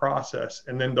down that process.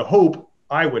 And then the hope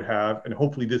I would have, and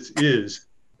hopefully this is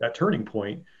that turning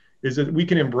point, is that we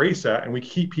can embrace that and we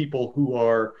keep people who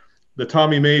are the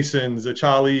Tommy Masons, the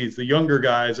Charlies, the younger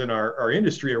guys in our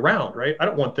industry around, right? I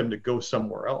don't want them to go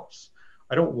somewhere else.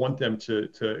 I don't want them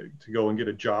to go and get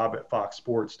a job at Fox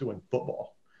Sports doing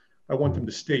football. I want them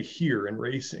to stay here in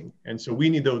racing. And so we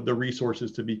need the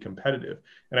resources to be competitive.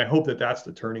 And I hope that that's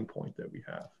the turning point that we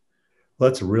have. Well,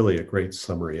 that's really a great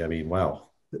summary. I mean, wow.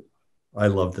 I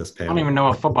love this panel. I don't even know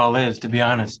what football is, to be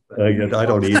honest. I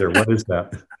don't either. What is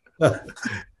that?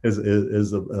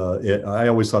 I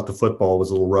always thought the football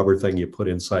was a little rubber thing you put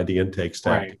inside the intake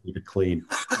stack to keep it clean.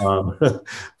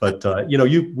 But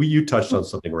you touched on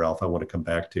something, Ralph, I want to come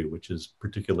back to, which is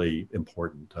particularly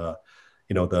important.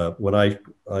 When I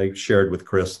shared with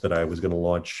Chris that I was going to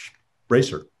launch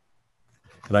Racer,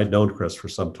 and I'd known Chris for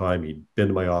some time. He'd been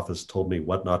to my office, told me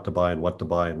what not to buy and what to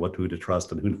buy and who to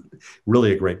trust, and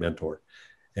really a great mentor.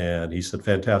 And he said,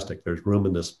 fantastic, there's room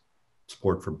in this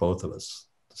sport for both of us.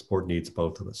 The sport needs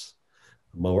both of us.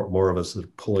 More of us are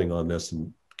pulling on this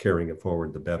and carrying it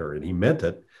forward, the better. And he meant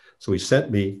it. So he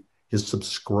sent me his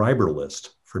subscriber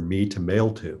list for me to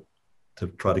mail to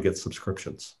try to get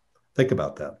subscriptions. Think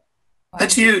about that.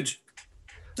 That's huge.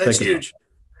 That's huge.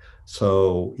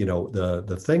 So,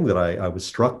 the thing that I was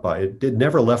struck by, it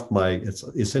never left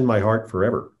it's in my heart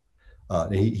forever.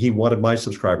 He wanted my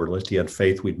subscriber list. He had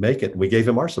faith we'd make it. And we gave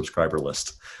him our subscriber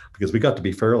list because we got to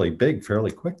be fairly big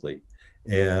fairly quickly.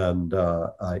 And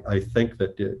I think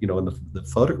that, in the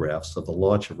photographs of the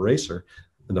launch of Racer,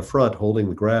 in the front, holding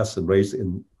the grass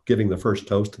and giving the first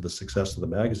toast to the success of the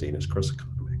magazine is Chris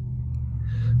Economy.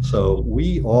 So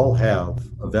we all have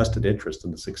a vested interest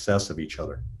in the success of each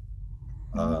other.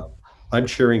 I'm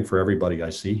cheering for everybody I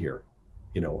see here.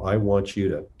 I want you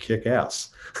to kick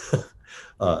ass.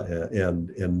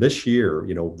 And this year,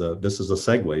 this is a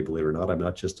segue, believe it or not. I'm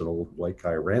not just an old white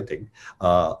guy ranting.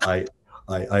 I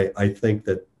think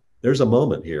that there's a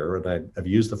moment here, and I've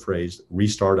used the phrase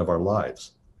restart of our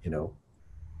lives.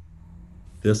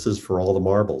 This is for all the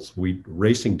marbles.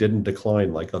 Racing didn't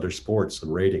decline like other sports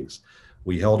and ratings.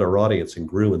 We held our audience and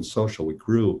grew in social. We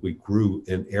grew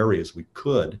in areas we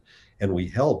could, and we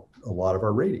held a lot of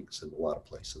our ratings in a lot of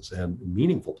places and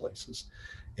meaningful places.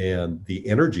 And the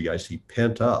energy I see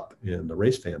pent up in the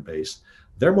race fan base,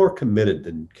 they're more committed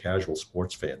than casual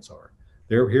sports fans are.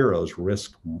 Their heroes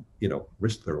risk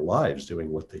their lives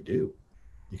doing what they do.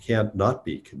 You can't not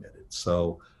be committed.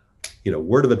 So,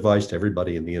 word of advice to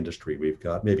everybody in the industry. We've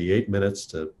got maybe 8 minutes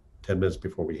to 10 minutes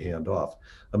before we hand off.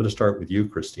 I'm going to start with you,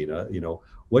 Christina.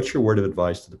 What's your word of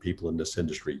advice to the people in this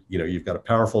industry? You've got a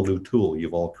powerful new tool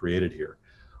you've all created here.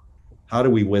 How do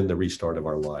we win the restart of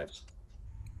our lives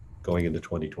going into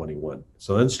 2021?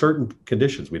 So in certain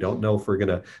conditions, we don't know if we're going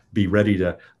to be ready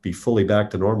to be fully back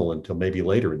to normal until maybe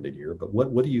later in the year. But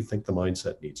what do you think the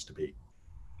mindset needs to be?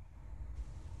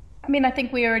 I mean, I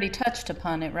think we already touched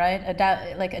upon it, right?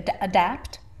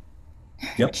 Adapt,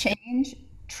 yep. Change,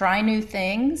 try new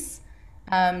things.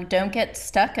 Don't get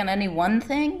stuck on any one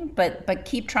thing, but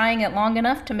keep trying it long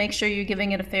enough to make sure you're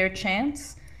giving it a fair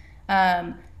chance.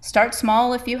 Start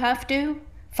small if you have to.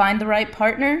 Find the right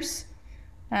partners.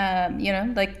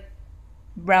 Like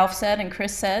Ralph said and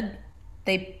Chris said,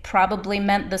 they probably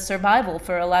meant the survival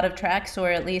for a lot of tracks,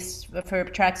 or at least for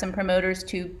tracks and promoters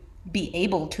to be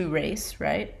able to race,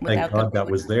 right? Thank God that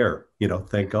was there.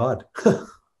 Thank God.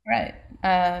 Right.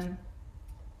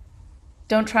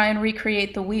 Don't try and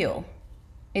recreate the wheel.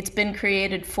 It's been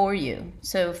created for you.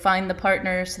 So find the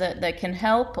partners that can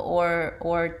help,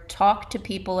 or talk to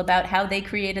people about how they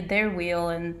created their wheel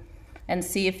and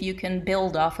see if you can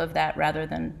build off of that rather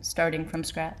than starting from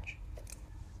scratch.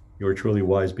 You're truly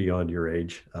wise beyond your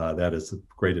age. That is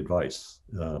great advice.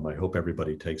 I hope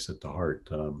everybody takes it to heart.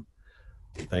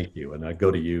 Thank you. And I go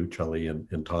to you, Charlie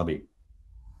and Tommy.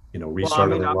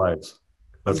 Restart our lives.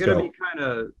 I'm going to be kind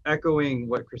of echoing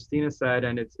what Christina said,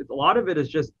 and it's a lot of it is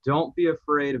just don't be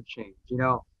afraid of change.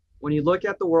 When you look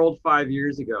at the world 5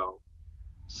 years ago,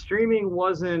 streaming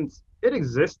it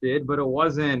existed, but it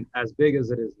wasn't as big as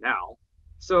it is now.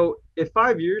 So if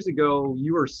 5 years ago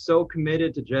you were so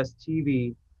committed to just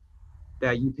TV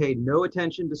that you paid no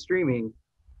attention to streaming,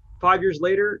 5 years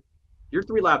later, you're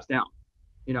 3 laps down.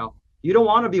 You don't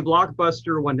want to be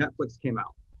Blockbuster when Netflix came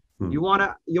out. You want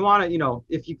to,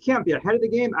 if you can't be ahead of the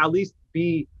game, at least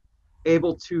be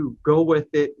able to go with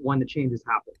it when the changes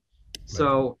happen. Right.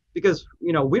 So because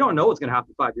we don't know what's going to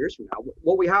happen 5 years from now.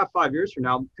 What we have 5 years from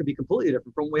now could be completely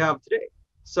different from what we have today.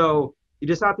 So you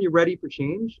just have to be ready for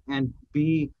change and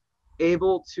be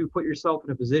able to put yourself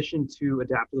in a position to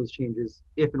adapt to those changes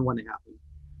if and when they happen.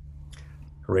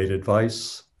 Great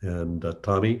advice. And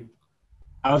Tommy?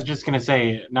 I was just going to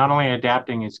say, not only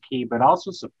adapting is key, but also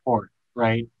support,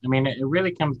 right? I mean, it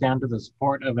really comes down to the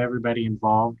support of everybody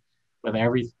involved with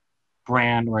every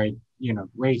brand, right?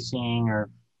 Racing or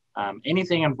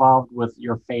anything involved with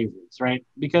your favorites, right?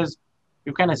 Because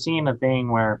you've kind of seen a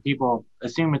thing where people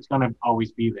assume it's going to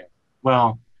always be there.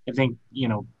 Well, I think,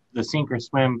 the sink or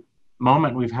swim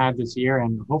moment we've had this year,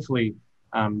 and hopefully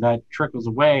that trickles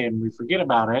away and we forget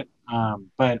about it.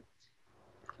 But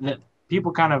that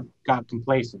people kind of got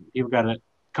complacent. People got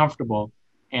comfortable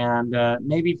and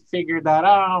maybe figured that,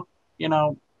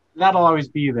 that'll always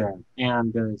be there.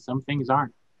 And some things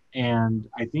aren't. And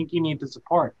I think you need to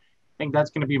support. I think that's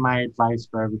going to be my advice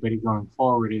for everybody going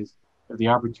forward is if the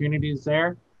opportunity is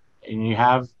there and you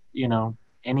have,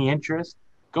 any interest,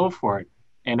 go for it.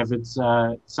 And if it's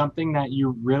something that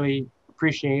you really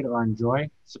appreciate or enjoy,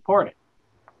 support it.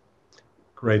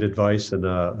 Great advice. And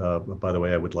by the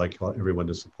way, I would like everyone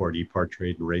to support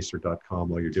ePartrade and Racer.com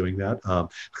while you're doing that.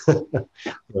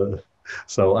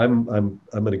 So I'm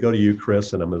going to go to you,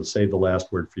 Chris, and I'm going to save the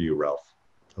last word for you, Ralph.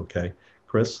 Okay,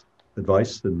 Chris,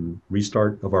 advice and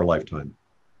restart of our lifetime.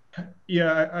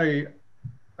 Yeah, I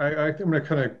think I'm going to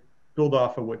kind of build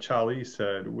off of what Charlie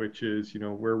said, which is,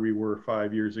 where we were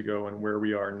 5 years ago and where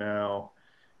we are now,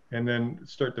 and then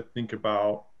start to think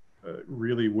about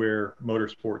really where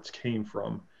motorsports came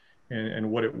from and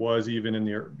what it was even in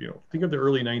the, think of the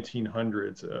early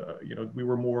 1900s. We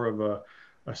were more of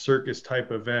a circus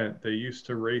type event. They used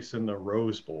to race in the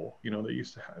Rose Bowl. They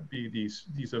used to be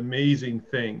these amazing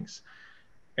things.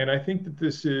 And I think that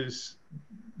this is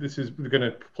going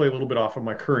to play a little bit off of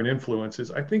my current influences.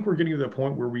 I think we're getting to the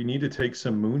point where we need to take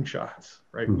some moonshots,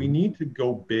 right? Mm-hmm. We need to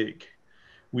go big.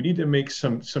 We need to make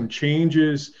some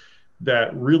changes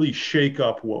that really shake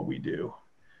up what we do.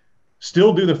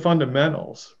 Still do the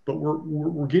fundamentals, but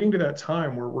we're getting to that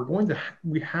time where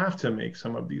we have to make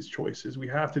some of these choices. We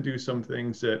have to do some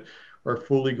things that are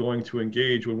fully going to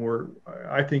engage when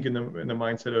I think in the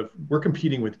mindset of we're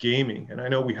competing with gaming. And I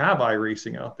know we have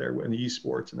iRacing out there in the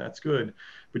esports, and that's good,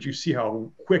 but you see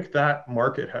how quick that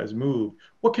market has moved.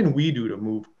 What can we do to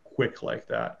move quick like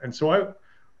that? And so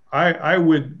I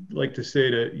would like to say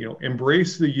to,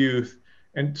 embrace the youth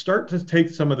and start to take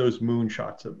some of those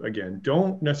moonshots again.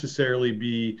 Don't necessarily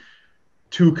be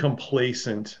too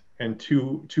complacent and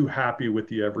too happy with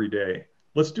the everyday.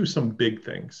 Let's do some big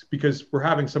things because we're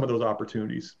having some of those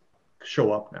opportunities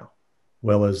show up now.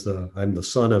 Well, I'm the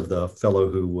son of the fellow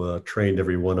who trained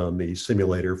everyone on the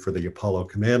simulator for the Apollo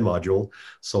command module,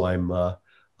 so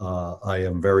I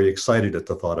am very excited at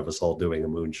the thought of us all doing a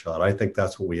moonshot. I think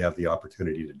that's what we have the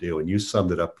opportunity to do, and you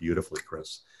summed it up beautifully,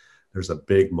 Chris. There's a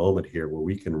big moment here where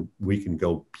we can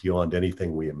go beyond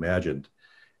anything we imagined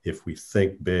if we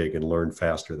think big and learn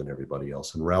faster than everybody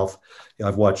else. And Ralph,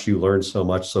 I've watched you learn so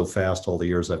much so fast all the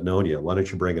years I've known you. Why don't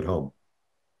you bring it home?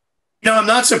 I'm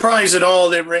not surprised at all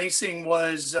that racing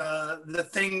was the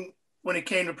thing when it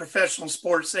came to professional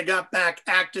sports. They got back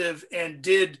active and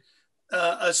did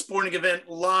a sporting event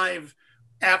live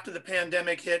after the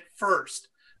pandemic hit first.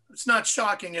 It's not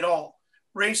shocking at all.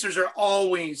 Racers are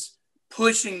always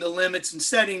pushing the limits and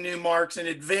setting new marks and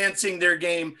advancing their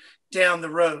game down the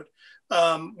road.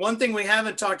 One thing we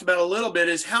haven't talked about a little bit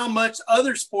is how much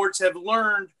other sports have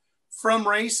learned from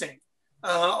racing.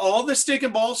 All the stick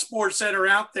and ball sports that are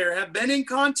out there have been in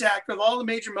contact with all the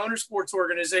major motorsports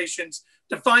organizations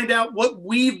to find out what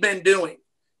we've been doing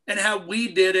and how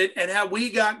we did it and how we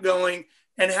got going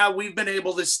and how we've been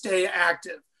able to stay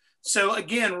active. So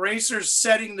again, racers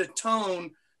setting the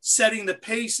tone, setting the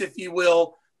pace, if you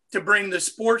will, to bring the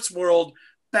sports world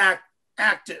back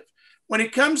active. When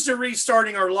it comes to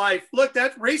restarting our life, look,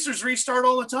 that racers restart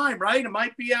all the time, right? It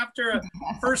might be after a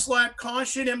first lap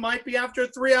caution. It might be after a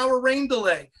 3-hour rain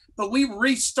delay, but we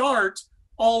restart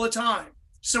all the time.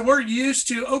 So we're used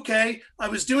to, okay, I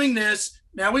was doing this.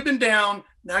 Now we've been down.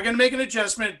 Now I'm going to make an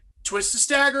adjustment, twist the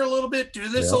stagger a little bit, do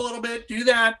this a little bit, do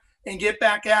that, and get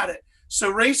back at it. So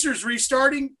racers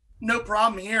restarting, no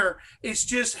problem here. It's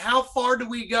just how far do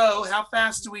we go? How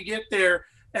fast do we get there?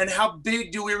 And how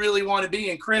big do we really want to be?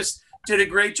 And Chris did a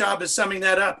great job of summing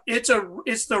that up. It's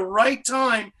the right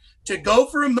time to go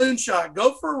for a moonshot,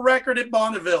 go for a record at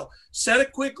Bonneville, set a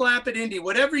quick lap at Indy,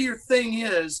 whatever your thing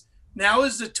is. Now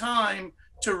is the time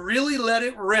to really let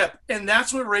it rip. And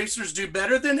that's what racers do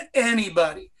better than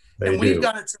anybody. We've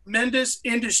got a tremendous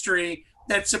industry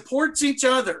that supports each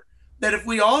other. that if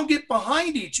we all get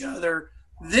behind each other,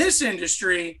 this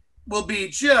industry will be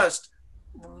just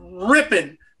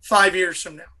ripping 5 years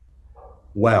from now.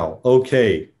 Wow.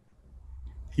 Okay.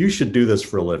 You should do this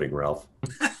for a living, Ralph.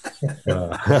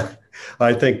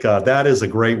 I think that is a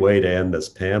great way to end this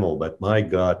panel. But my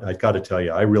God, I got to tell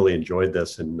you, I really enjoyed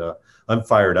this, and I'm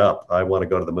fired up. I want to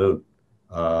go to the moon.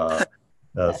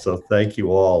 So thank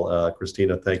you all.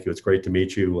 Christina, thank you. It's great to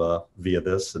meet you via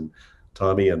this. And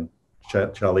Tommy and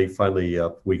Charlie, finally,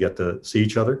 we get to see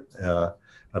each other.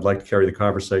 I'd like to carry the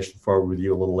conversation forward with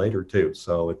you a little later too.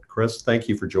 So Chris, thank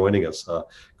you for joining us.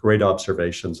 Great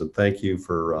observations, and thank you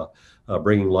for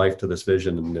bringing life to this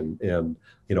vision. And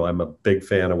you know, I'm a big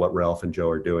fan of what Ralph and Joe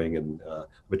are doing, and I'm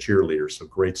a cheerleader. So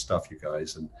great stuff, you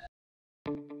guys. And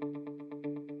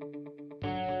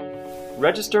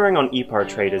registering on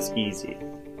ePartrade is easy.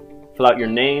 Fill out your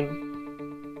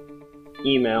name,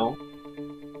 email,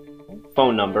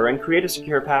 phone number, and create a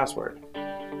secure password.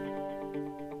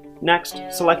 Next,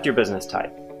 select your business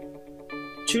type.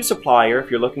 Choose supplier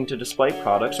if you're looking to display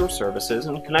products or services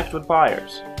and connect with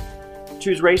buyers.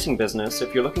 Choose racing business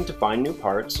if you're looking to find new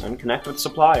parts and connect with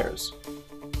suppliers.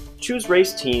 Choose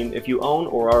race team if you own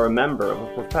or are a member of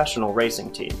a professional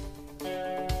racing team.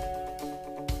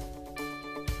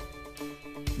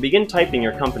 Begin typing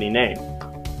your company name.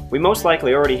 We most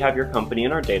likely already have your company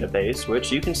in our database,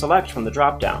 which you can select from the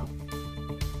drop-down.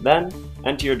 Then,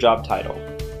 enter your job title.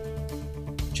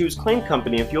 Choose Claim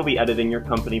Company if you'll be editing your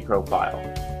company profile.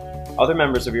 Other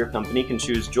members of your company can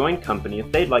choose Join Company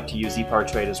if they'd like to use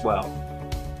ePartrade as well.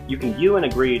 You can view and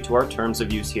agree to our terms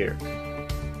of use here.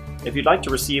 If you'd like to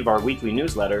receive our weekly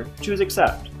newsletter, choose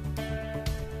Accept.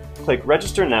 Click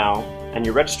Register Now, and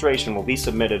your registration will be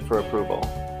submitted for approval.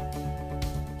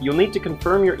 You'll need to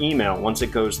confirm your email once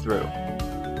it goes through.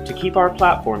 To keep our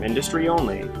platform industry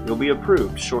only, you'll be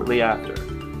approved shortly after.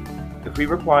 If we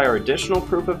require additional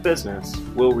proof of business,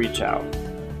 we'll reach out.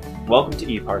 Welcome to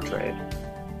ePartrade.